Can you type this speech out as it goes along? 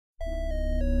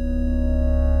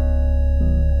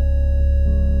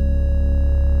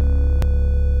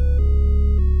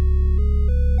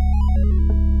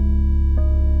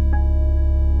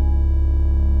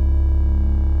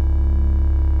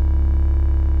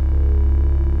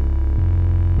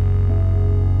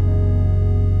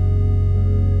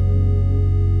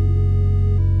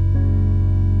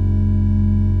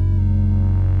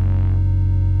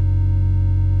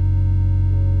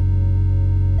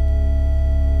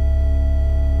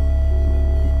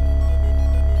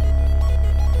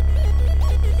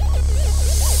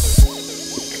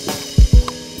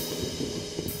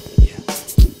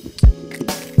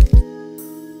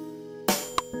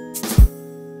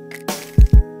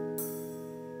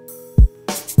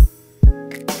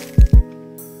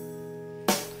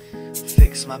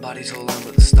Fix my body to align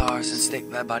with the stars and stick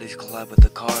that body to collide with the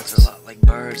cards. A lot like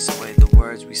birds, the way the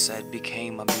words we said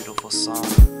became a beautiful song.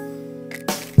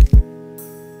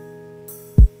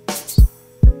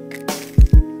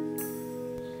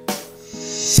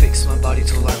 Fix my body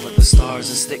to align with the stars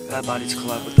and stick that body to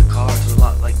collide with the cards. A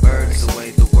lot like birds, the way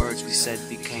the words we said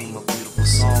became a beautiful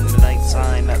song. In the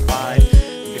nighttime at 5,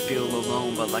 you feel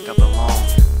alone but like I belong.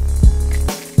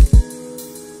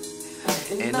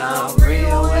 And I'm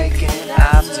reawakened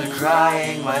after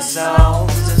crying myself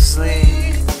to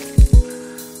sleep.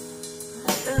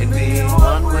 And being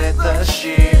one with the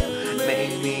sheep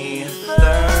made me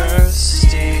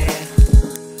thirsty.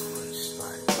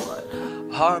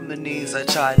 Harmonies I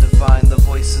tried to find, the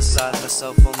voice inside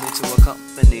myself only to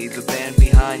accompany the band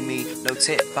behind me. No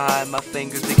tip by my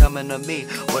fingers becoming of me.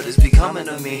 What is becoming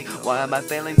of me? Why am I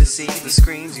failing to see the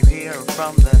screams you hear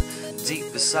from the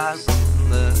deepest side, from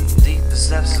the deepest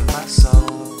depths of my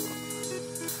soul?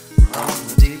 From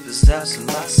the deepest depths of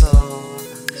my soul,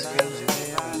 the screams you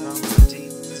hear from the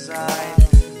deepest side,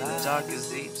 the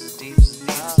darkest, deepest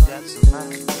depths of my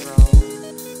soul.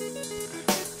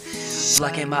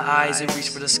 Blacking my eyes and reach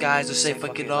for the skies, or say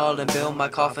fuck it all and build my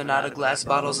coffin out of glass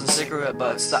bottles and cigarette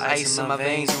butts. The ice in my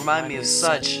veins remind me of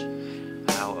such,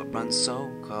 how it runs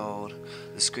so cold.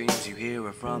 The screams you hear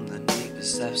are from the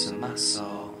deepest depths of my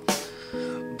soul.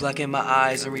 Blacking my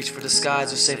eyes and reach for the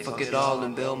skies, or say fuck it all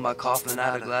and build my coffin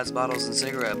out of glass bottles and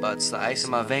cigarette butts. The ice in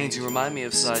my veins, you remind me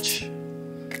of such,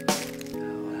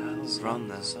 from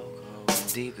the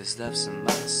deepest depths of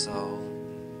my soul.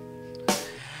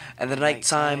 And the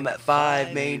nighttime at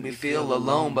 5 made me feel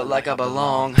alone, but like I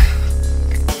belong.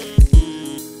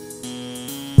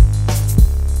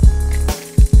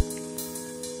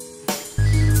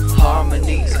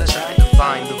 Harmonies I tried to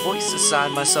find, the voice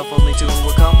inside myself only to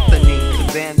accompany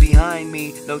the band behind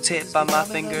me. No tip by my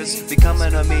fingers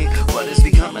becoming of me. What is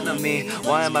becoming of me?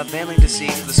 Why am I failing to see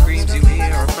the screams you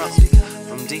hear are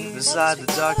from deep inside the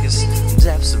darkest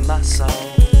depths of my soul?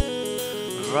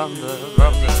 From the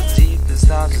deepest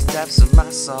depths of my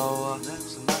soul.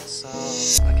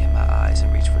 I get my eyes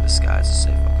and reach for the skies to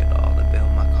say fuck it all and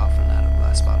build my coffin out of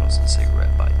glass bottles and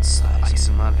cigarette butts. Ice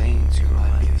in my veins, you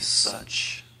remind me of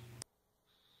such.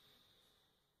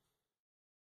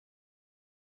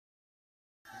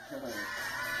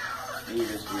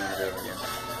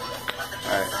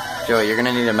 Alright, Joey, you're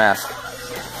gonna need a mask.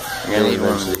 You're gonna need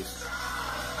one of these.